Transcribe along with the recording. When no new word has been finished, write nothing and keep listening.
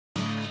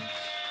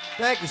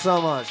Thank you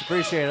so much.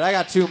 Appreciate it. I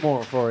got two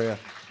more for you.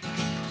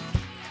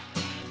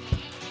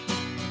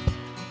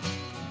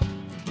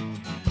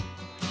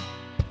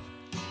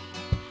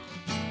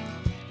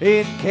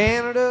 In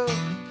Canada,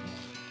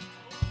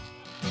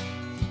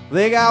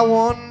 they got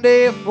one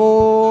day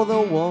for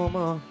the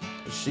woman,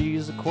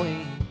 she's a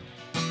queen.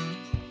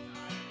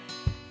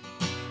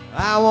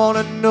 I want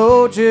to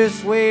know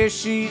just where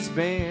she's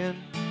been.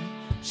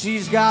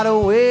 She's got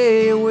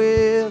away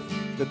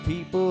with the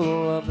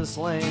people of this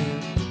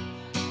land.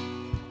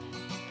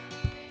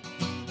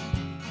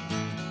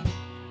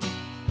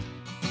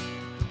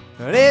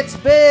 And it's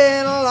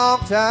been a long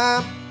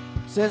time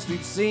since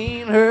we've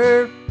seen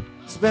her.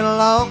 It's been a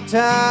long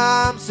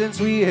time since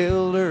we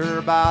held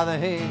her by the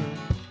hand.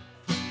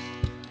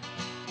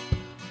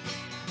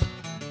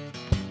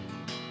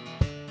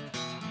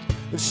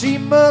 But she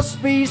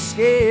must be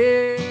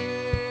scared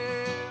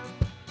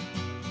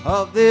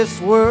of this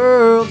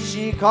world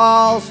she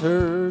calls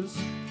hers.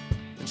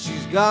 And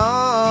she's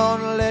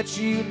gonna let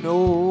you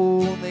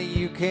know that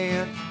you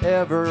can't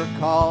ever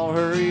call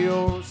her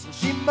yours. And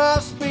she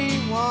must be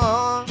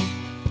one,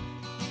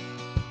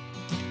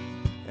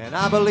 and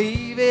I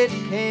believe it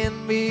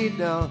can be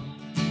done.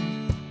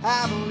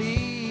 I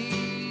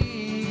believe,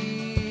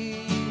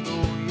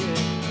 oh yeah.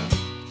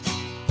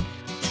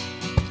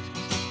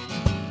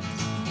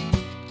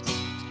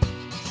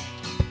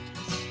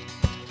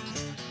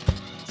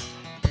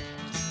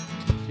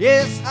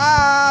 Yes,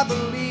 I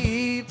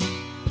believe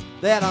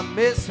that I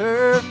miss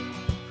her,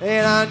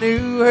 and I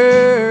knew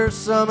her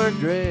summer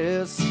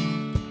dress,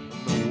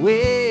 the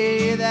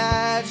way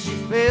that she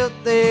felt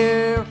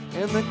there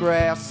in the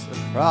grass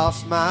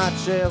across my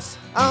chest,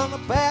 on the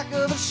back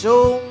of the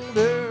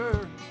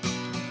shoulder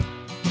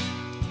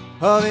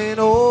of an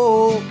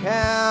old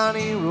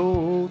county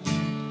road.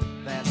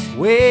 That's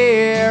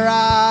where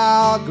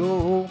I'll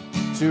go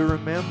to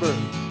remember.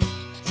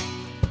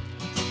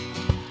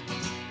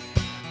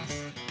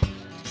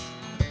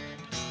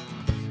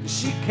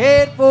 She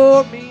cared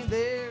for me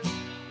there,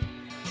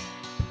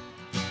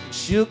 and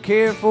she'll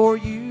care for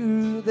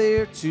you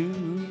there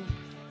too.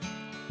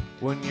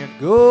 When you're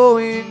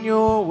going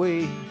your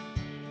way,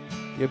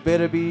 you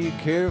better be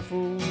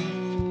careful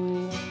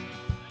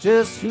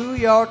just who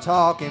you're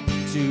talking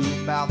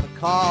to about the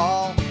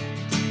call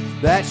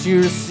that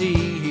you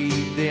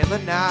received in the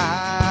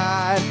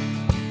night.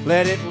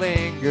 Let it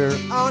linger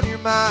on your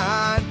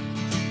mind,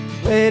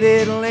 let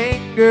it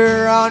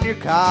linger on your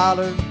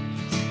collar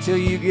till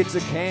you get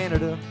to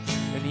Canada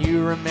and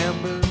you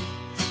remember.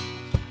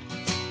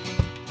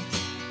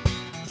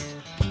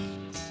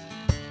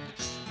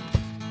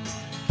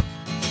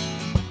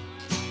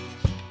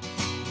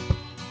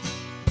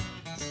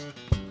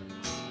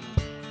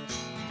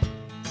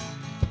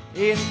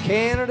 In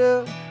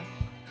Canada,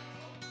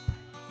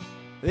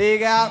 they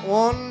got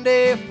one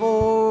day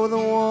for the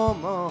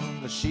woman,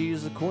 but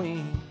she's the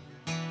queen.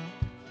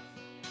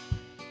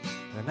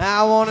 And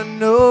I want to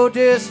know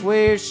just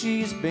where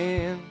she's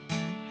been.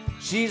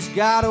 She's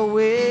got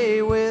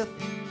away with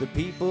the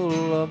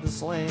people of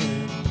this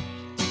land.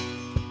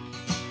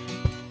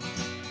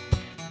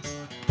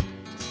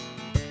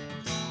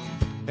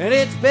 And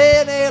it's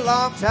been a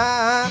long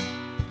time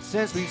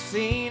since we've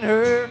seen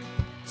her.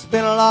 It's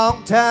been a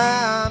long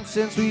time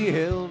since we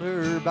held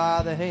her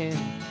by the hand.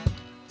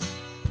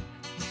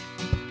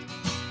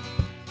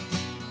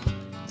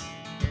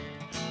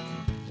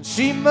 And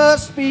she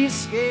must be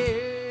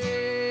scared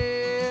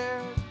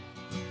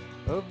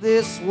of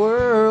this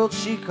world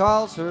she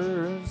calls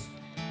hers.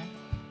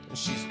 And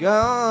she's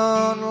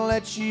gonna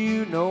let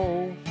you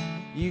know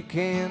you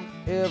can't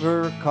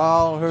ever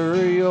call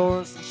her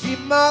yours. She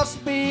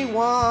must be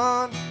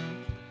one,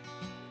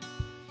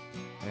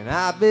 and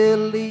I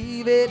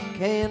believe it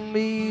can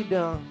be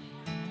done.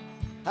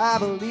 I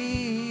believe,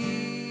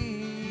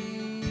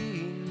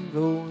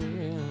 oh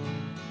yeah.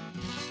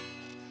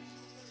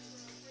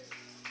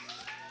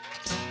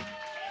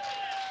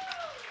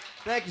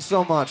 Thank you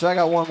so much. I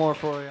got one more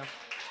for you.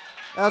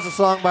 That's a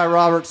song by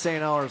Robert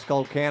St. Hours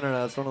called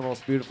Canada. It's one of the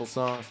most beautiful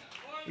songs.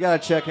 You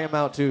got to check him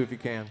out too if you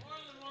can.